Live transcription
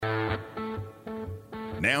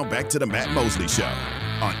Now back to the Matt Mosley Show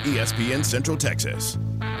on ESPN Central Texas.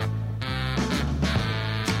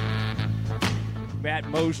 Matt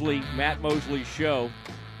Mosley Show,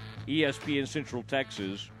 ESPN Central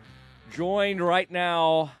Texas, joined right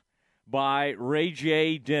now by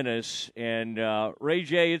RayJ Dennis. And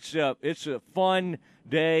RayJ, it's a fun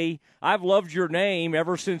day. I've loved your name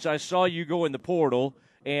ever since I saw you go in the portal,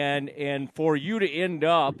 and for you to end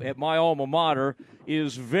up at my alma mater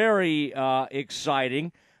is very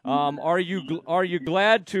exciting. Are you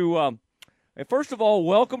glad to? First of all,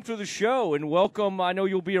 welcome to the show, and welcome. I know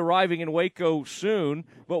you'll be arriving in Waco soon,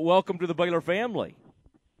 but welcome to the Baylor family.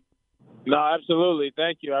 No, absolutely.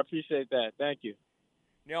 Thank you. I appreciate that. Thank you.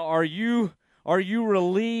 Now, are you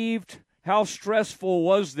relieved? How stressful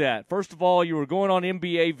was that? First of all, you were going on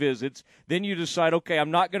NBA visits. Then you decide, okay,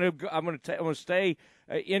 I'm going to stay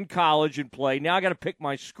in college and play. Now I got to pick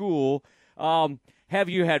my school. Have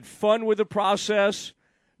you had fun with the process?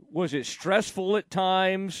 Was it stressful at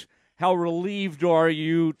times? How relieved are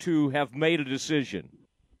you to have made a decision?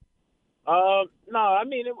 No, I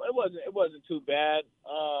mean it wasn't too bad.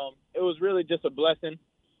 It was really just a blessing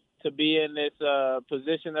to be in this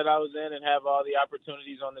position that I was in and have all the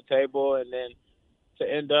opportunities on the table, and then to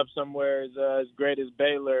end up somewhere as great as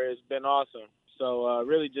Baylor has been awesome. So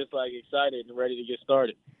really just excited and ready to get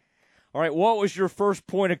started. All right, what was your first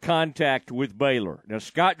point of contact with Baylor? Now,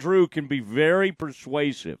 Scott Drew can be very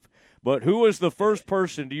persuasive, but who was the first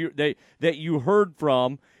person that you heard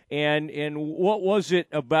from, and what was it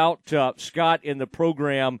about Scott in the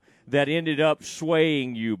program that ended up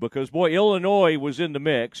swaying you? Because, boy, Illinois was in the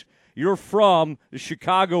mix. You're from the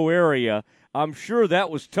Chicago area. I'm sure that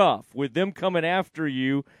was tough with them coming after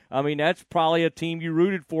you. I mean, that's probably a team you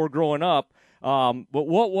rooted for growing up. But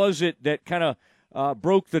what was it that kind of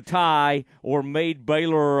broke the tie or made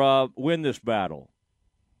Baylor win this battle?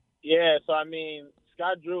 Yeah, so I mean,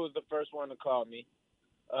 Scott Drew was the first one to call me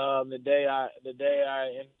the day I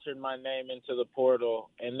entered my name into the portal,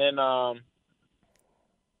 and then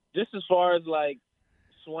just as far as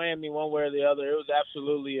swaying me one way or the other, it was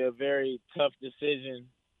absolutely a very tough decision.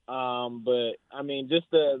 But I mean,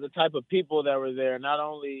 just the type of people that were there, not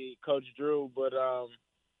only Coach Drew, but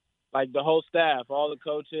the whole staff, all the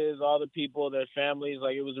coaches, all the people, their families.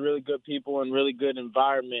 It was really good people and really good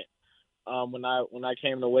environment when I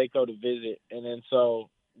came to Waco to visit. And then so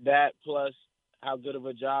that plus how good of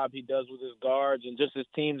a job he does with his guards and just his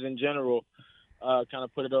teams in general kind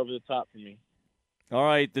of put it over the top for me. All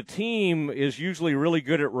right, the team is usually really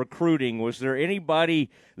good at recruiting. Was there anybody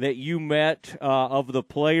that you met of the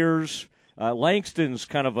players? Langston's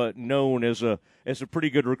kind of known as a pretty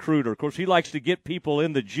good recruiter. Of course, he likes to get people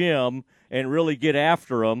in the gym and really get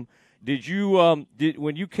after them. Did you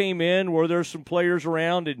when you came in, were there some players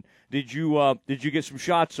around, and did you get some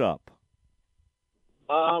shots up?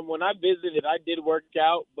 When I visited, I did work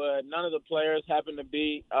out, but none of the players happened to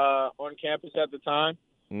be on campus at the time.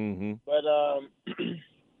 Mm-hmm. But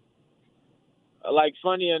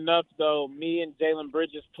funny enough, though, me and Jalen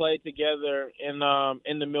Bridges played together in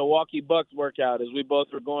the Milwaukee Bucks workout as we both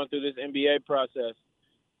were going through this NBA process.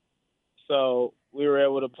 So we were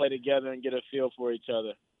able to play together and get a feel for each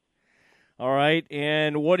other. All right,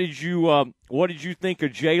 and what did you think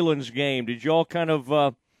of Jalen's game? Did y'all kind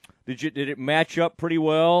of did it match up pretty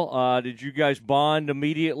well? Did you guys bond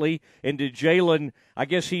immediately? And did Jalen? I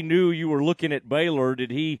guess he knew you were looking at Baylor. Did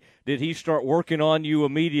he start working on you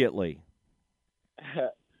immediately?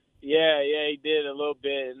 Yeah, he did a little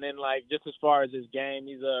bit. And then, just as far as his game,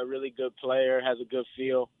 he's a really good player, has a good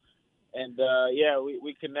feel. And,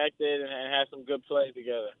 we connected and had some good plays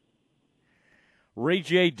together.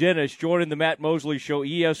 RayJ Dennis joining the Matt Mosley Show,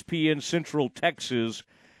 ESPN Central Texas.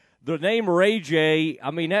 The name RayJ,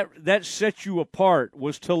 I mean, that sets you apart.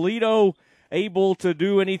 Was Toledo able to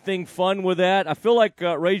do anything fun with that? I feel like,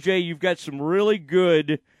 RayJ, you've got some really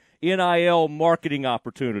good NIL marketing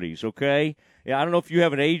opportunities, okay? Yeah, I don't know if you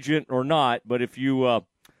have an agent or not, but if you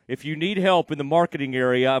need help in the marketing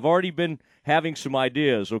area, I've already been having some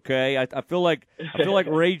ideas, okay? I feel like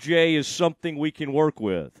RayJ is something we can work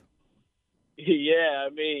with. Yeah, I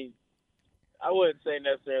mean, I wouldn't say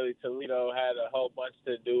necessarily Toledo had a whole bunch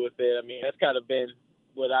to do with it. I mean, that's kind of been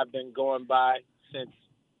what I've been going by since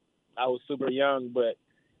I was super young. But,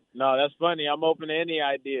 no, that's funny. I'm open to any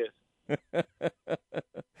ideas.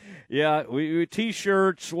 Yeah, we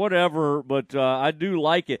T-shirts, whatever, but I do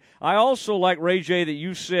like it. I also like, RayJ, that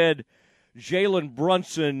you said Jalen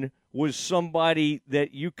Brunson was somebody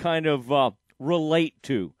that you kind of relate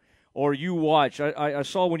to or you watch. I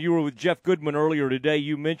saw when you were with Jeff Goodman earlier today,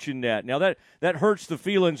 you mentioned that. Now, that hurts the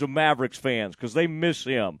feelings of Mavericks fans because they miss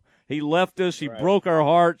him. He left us. He Right. broke our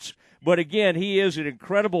hearts. But, again, he is an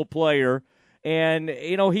incredible player. And,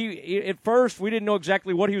 he at first we didn't know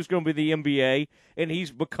exactly what he was going to be in the NBA, and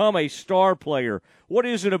he's become a star player. What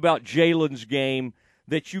is it about Jalen's game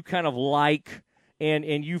that you kind of like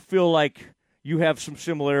and you feel like you have some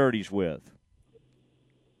similarities with?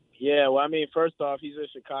 Yeah, well, I mean, first off, he's a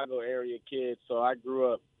Chicago area kid, so I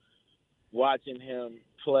grew up watching him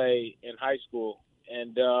play in high school.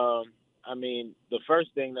 And, I mean, the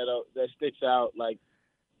first thing that sticks out, like,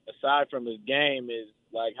 aside from his game is,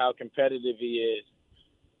 like, how competitive he is.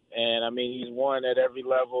 And, I mean, he's won at every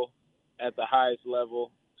level, at the highest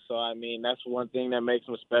level. So, I mean, that's one thing that makes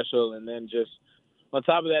him special. And then just on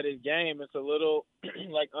top of that, his game, it's a little,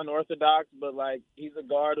 like, unorthodox, but, like, he's a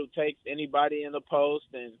guard who takes anybody in the post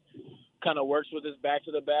and kind of works with his back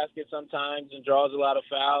to the basket sometimes and draws a lot of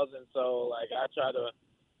fouls. And so, like, I try to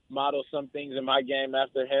model some things in my game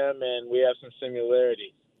after him, and we have some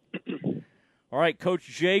similarities. All right, Coach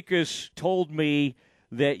Jacobs told me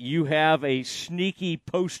that you have a sneaky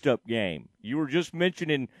post-up game. You were just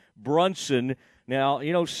mentioning Brunson. Now,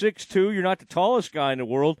 6'2", you're not the tallest guy in the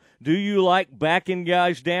world. Do you like backing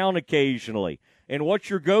guys down occasionally? And what's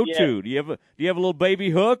your go-to? Yeah. Do you have a little baby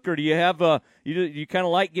hook, or do you have you kind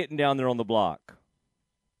of like getting down there on the block?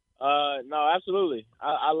 No, absolutely.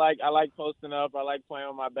 I like posting up. I like playing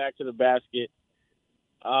on my back to the basket.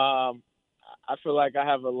 I feel like I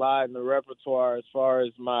have a lot in the repertoire as far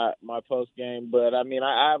as my post game, but I mean,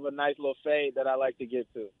 I have a nice little fade that I like to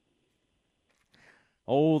get to.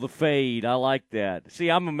 Oh, the fade! I like that. See,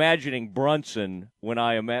 I'm imagining Brunson when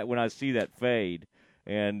I see that fade,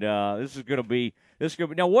 and this is going to be.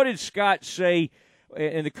 Now, what did Scott say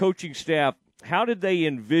and the coaching staff? How did they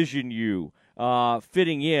envision you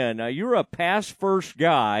fitting in? You're a pass-first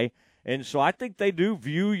guy, and so I think they do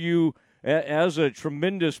view you as a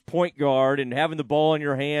tremendous point guard and having the ball in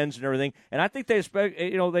your hands and everything. And I think they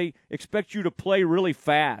expect you to play really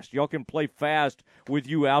fast. Y'all can play fast with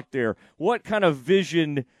you out there. What kind of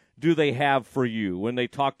vision do they have for you when they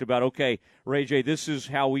talked about, okay, RayJ, this is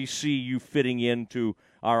how we see you fitting into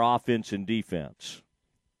our offense and defense?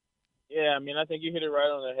 Yeah, I mean, I think you hit it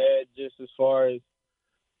right on the head just as far as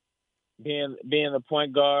being the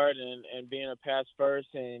point guard and being a pass first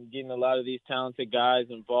and getting a lot of these talented guys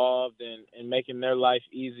involved and making their life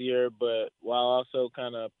easier, but while also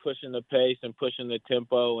kind of pushing the pace and pushing the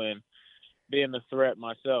tempo and being a threat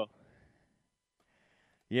myself.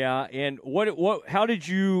 Yeah, and how did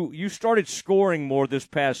you started scoring more this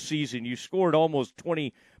past season? You scored almost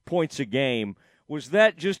 20 points a game. Was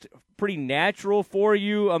that just pretty natural for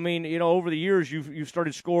you? I mean, over the years you've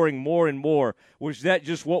started scoring more and more. Was that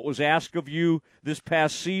just what was asked of you this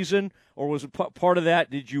past season, or was it part of that?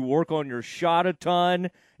 Did you work on your shot a ton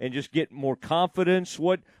and just get more confidence?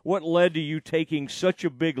 What led to you taking such a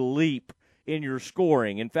big leap in your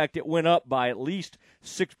scoring? In fact, it went up by at least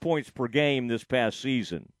 6 points per game this past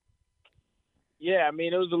season. Yeah, I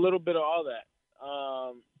mean, it was a little bit of all that.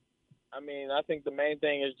 I mean, I think the main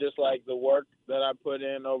thing is just like the work that I put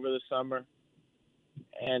in over the summer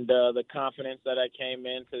and the confidence that I came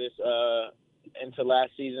into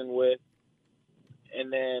last season with.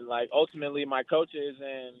 And then, like, ultimately my coaches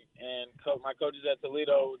and my coaches at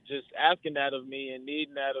Toledo just asking that of me and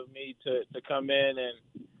needing that of me to come in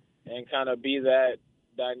and kind of be that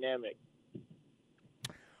dynamic.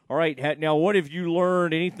 All right. Now, what have you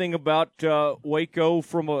learned? Anything about Waco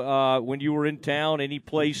from when you were in town? Any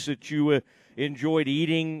place that you enjoyed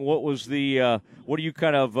eating? What was what do you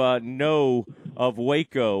kind of know of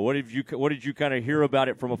Waco? What did you kind of hear about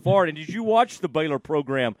it from afar? And did you watch the Baylor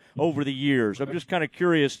program over the years? I'm just kind of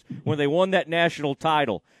curious. When they won that national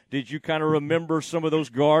title, did you kind of remember some of those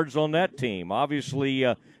guards on that team? Obviously,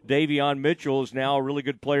 Davion Mitchell is now a really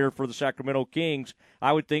good player for the Sacramento Kings.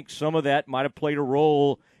 I would think some of that might have played a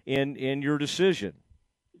role in your decision.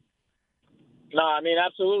 No, I mean,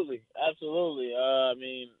 absolutely. I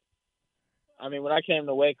mean, when I came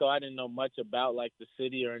to Waco, I didn't know much about like the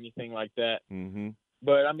city or anything like that. Mm-hmm.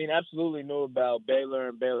 But I mean, absolutely knew about Baylor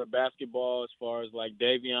and Baylor basketball as far as like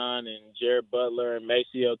Davion and Jared Butler and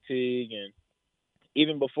Maceo Teague, and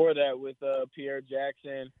even before that with Pierre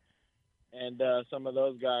Jackson and some of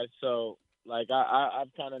those guys. So like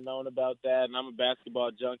I've kind of known about that, and I'm a basketball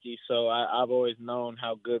junkie, so I've always known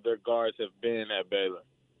how good their guards have been at Baylor.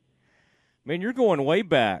 Man, you're going way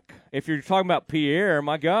back. If you're talking about Pierre,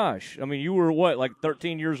 my gosh. I mean, you were what, like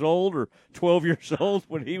 13 years old or 12 years old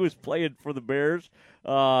when he was playing for the Bears?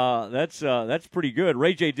 That's pretty good.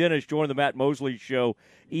 RayJ Dennis joined the Matt Mosley Show,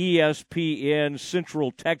 ESPN Central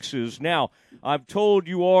Texas. Now, I'm told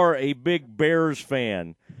you are a big Bears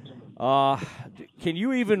fan. Can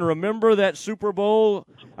you even remember that Super Bowl?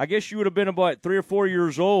 I guess you would have been about 3 or 4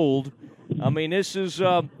 years old. I mean, this is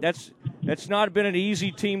that's not been an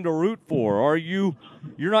easy team to root for. Are you?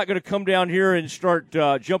 You're not going to come down here and start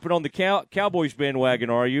jumping on the Cowboys bandwagon,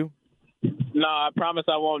 are you? No, I promise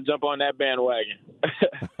I won't jump on that bandwagon.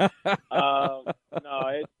 No,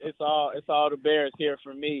 it's all the Bears here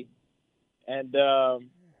for me. And I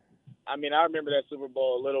mean, I remember that Super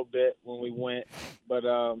Bowl a little bit when we went, but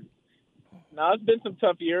no, it's been some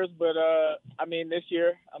tough years. But I mean, this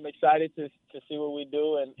year I'm excited to see what we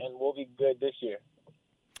do, and we'll be good this year.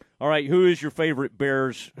 All right, who is your favorite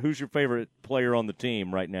Bears? Who's your favorite player on the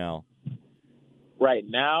team right now? Right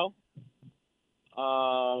now,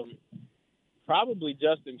 probably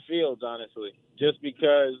Justin Fields, honestly, just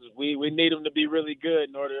because we need him to be really good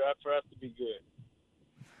in order for us to be good.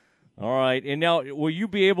 All right, and now will you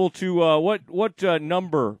be able to what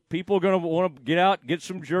number? People are going to want to get out, get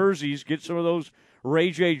some jerseys, get some of those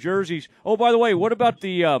RayJ jerseys. Oh, by the way, what about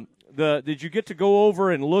the did you get to go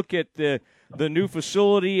over and look at the new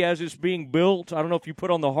facility as it's being built? I don't know if you put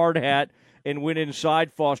on the hard hat and went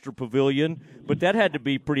inside Foster Pavilion, but that had to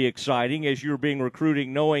be pretty exciting as you were being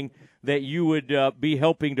recruiting, knowing that you would be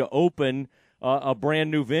helping to open a brand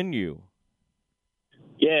new venue.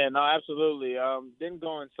 Yeah, no, absolutely. Didn't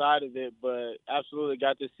go inside of it, but absolutely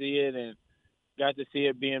got to see it and got to see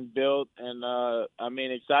it being built. And, I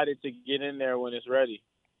mean, excited to get in there when it's ready.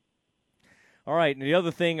 All right, and the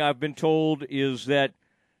other thing I've been told is that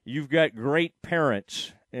you've got great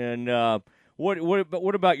parents. And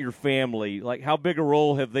what about your family? Like, how big a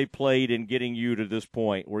role have they played in getting you to this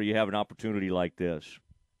point where you have an opportunity like this?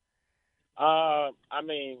 I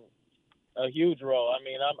mean, a huge role. I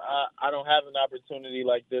mean, I don't have an opportunity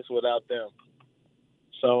like this without them.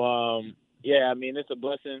 So, yeah, I mean, it's a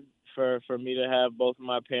blessing for me to have both of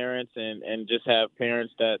my parents and just have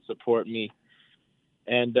parents that support me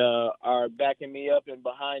and are backing me up and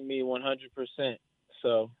behind me 100%.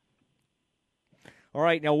 So. All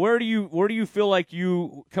right, now where do you feel like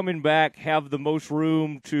you coming back have the most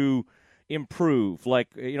room to improve? Like,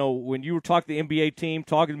 you know, when you were talking to the NBA team,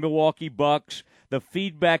 talking to the Milwaukee Bucks, the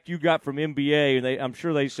feedback you got from NBA, and I'm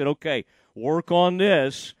sure they said, okay, work on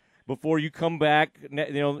this before you come back,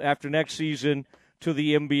 you know, after next season to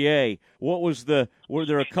the NBA. Were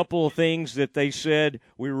there a couple of things that they said,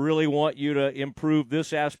 we really want you to improve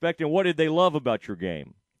this aspect, and what did they love about your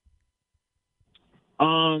game?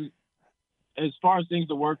 As far as things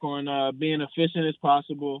to work on, being efficient as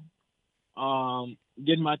possible,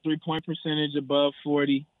 getting my 3-point percentage above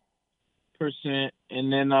 40%,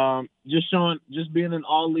 and then just being an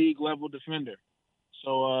all-league level defender.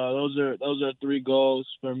 So those are 3 goals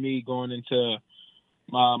for me going into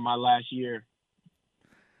my last year.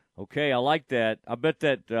 Okay, I like that. I bet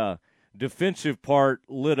that defensive part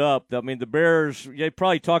lit up. I mean, the Bears, they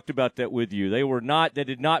probably talked about that with you. They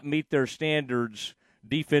did not meet their standards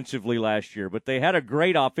defensively last year, but they had a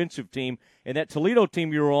great offensive team, and that Toledo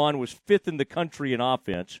team you were on was 5th in the country in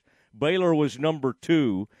offense. Baylor was number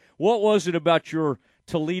 2. What was it about your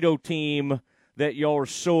Toledo team that y'all were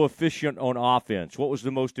so efficient on offense? What was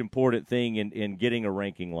the most important thing in getting a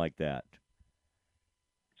ranking like that?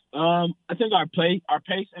 I think our pace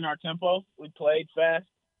and our tempo. We played fast,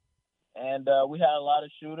 and we had a lot of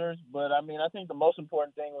shooters. But, I mean, I think the most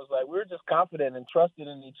important thing was, like, we were just confident and trusted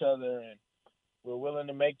in each other, and we're willing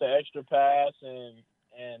to make the extra pass and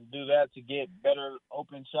do that to get better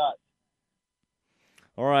open shots.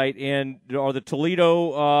 All right, and are the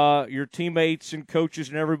Toledo, your teammates and coaches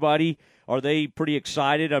and everybody, are they pretty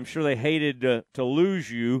excited? I'm sure they hated to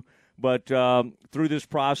lose you, but through this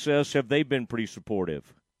process, have they been pretty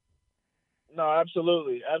supportive? No,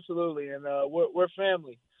 absolutely, and we're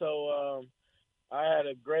family. So I had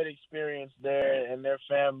a great experience there, and their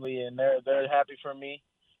family, and they're happy for me.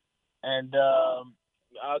 And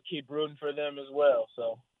I'll keep rooting for them as well.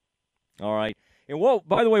 So, all right. And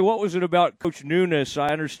by the way, what was it about Coach Nunes? I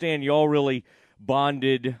understand y'all really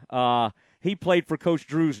bonded. He played for Coach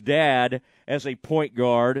Drew's dad as a point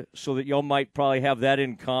guard, so that y'all might probably have that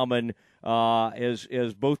in common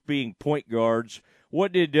as both being point guards.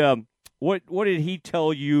 What did he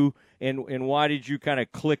tell you, and why did you kind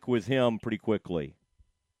of click with him pretty quickly?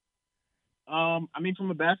 I mean,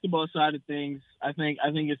 from a basketball side of things, I think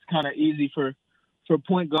it's kind of easy for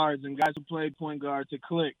point guards and guys who play point guard to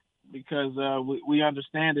click because we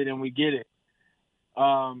understand it and we get it.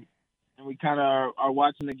 And we kind of are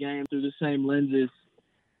watching the game through the same lenses.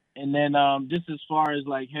 And then just as far as,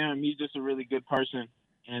 like, him, he's just a really good person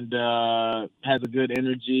and has a good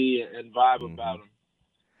energy and vibe about him.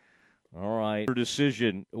 All right. Your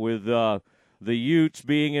decision with the Utes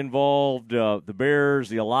being involved, the Bears,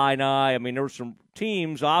 the Illini. I mean, there were some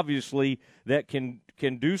teams, obviously, that can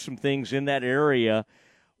can do some things in that area.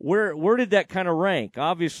 Where did that kind of rank?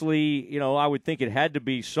 Obviously, I would think it had to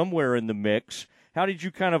be somewhere in the mix. How did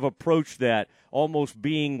you kind of approach that, almost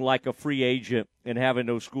being like a free agent and having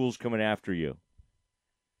those schools coming after you?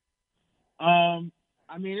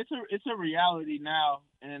 I mean, it's a reality now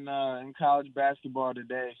in college basketball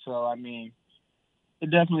today. So I mean, it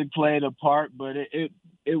definitely played a part, but it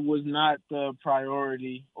was not the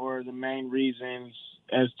priority or the main reasons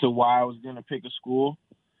as to why I was going to pick a school.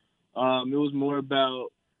 It was more about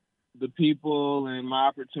the people and my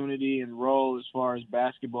opportunity and role as far as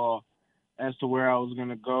basketball as to where I was going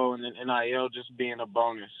to go, and then NIL just being a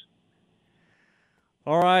bonus.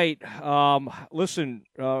 All right. Listen,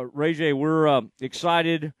 RayJ, we're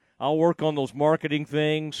excited. I'll work on those marketing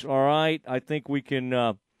things. All right. I think we can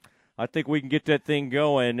get that thing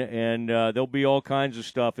going, and there'll be all kinds of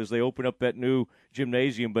stuff as they open up that new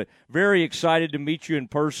gymnasium. But very excited to meet you in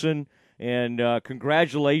person, and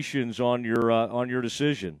congratulations on your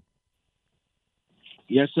decision.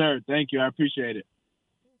 Yes, sir. Thank you. I appreciate it.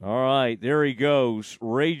 All right, there he goes.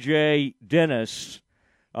 RayJ Dennis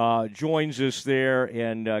joins us there,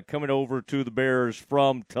 and coming over to the Bears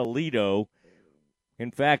from Toledo.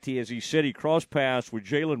 In fact, as he said, he crossed paths with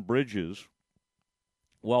Jalen Bridges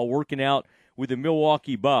while working out with the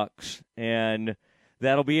Milwaukee Bucks, and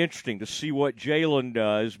that'll be interesting to see what Jalen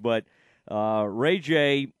does. But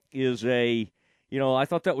RayJ is I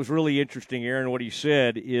thought that was really interesting, Aaron. What he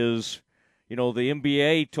said is, the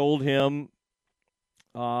NBA told him,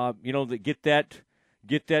 that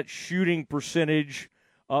get that shooting percentage,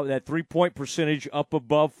 that 3-point percentage up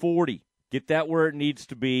above 40. Get that where it needs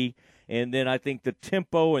to be. And then I think the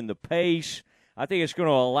tempo and the pace, I think it's going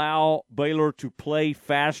to allow Baylor to play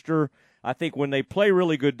faster. I think when they play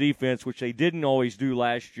really good defense, which they didn't always do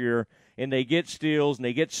last year, and they get steals and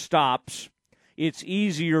they get stops, it's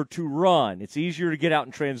easier to run. It's easier to get out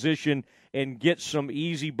in transition and get some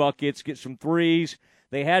easy buckets, get some threes.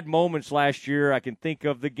 They had moments last year. I can think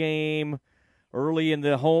of the game early in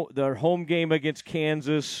their home game against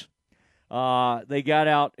Kansas. They got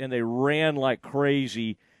out and they ran like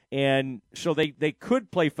crazy. And so they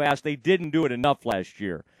could play fast. They didn't do it enough last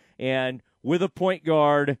year. And with a point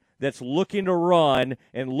guard that's looking to run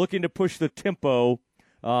and looking to push the tempo,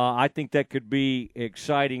 I think that could be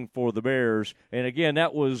exciting for the Bears. And, again,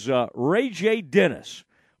 that was RayJ Dennis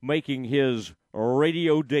making his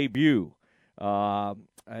radio debut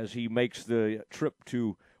as he makes the trip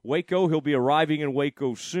to Waco. He'll be arriving in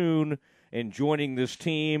Waco soon and joining this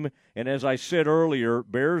team. And as I said earlier,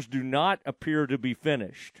 Bears do not appear to be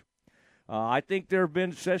finished. I think there have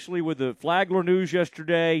been, especially with the Flagler news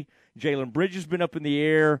yesterday, Jalen Bridges has been up in the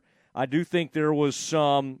air. I do think there was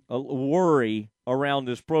some worry around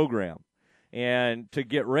this program. And to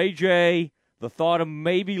get RayJ, the thought of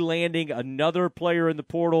maybe landing another player in the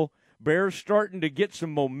portal, Bears starting to get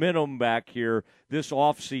some momentum back here this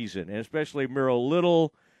offseason, and especially Miro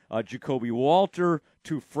Little, Jacoby Walter,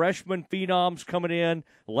 2 freshman phenoms coming in,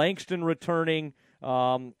 Langston returning.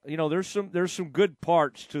 There's some good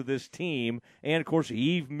parts to this team, and of course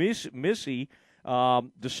Eve Missy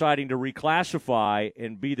deciding to reclassify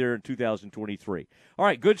and be there in 2023. All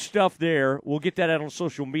right, good stuff there. We'll get that out on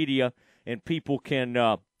social media, and people can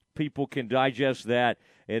digest that,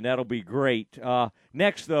 and that'll be great.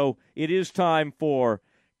 Next, though, it is time for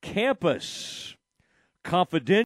Campus Confidential.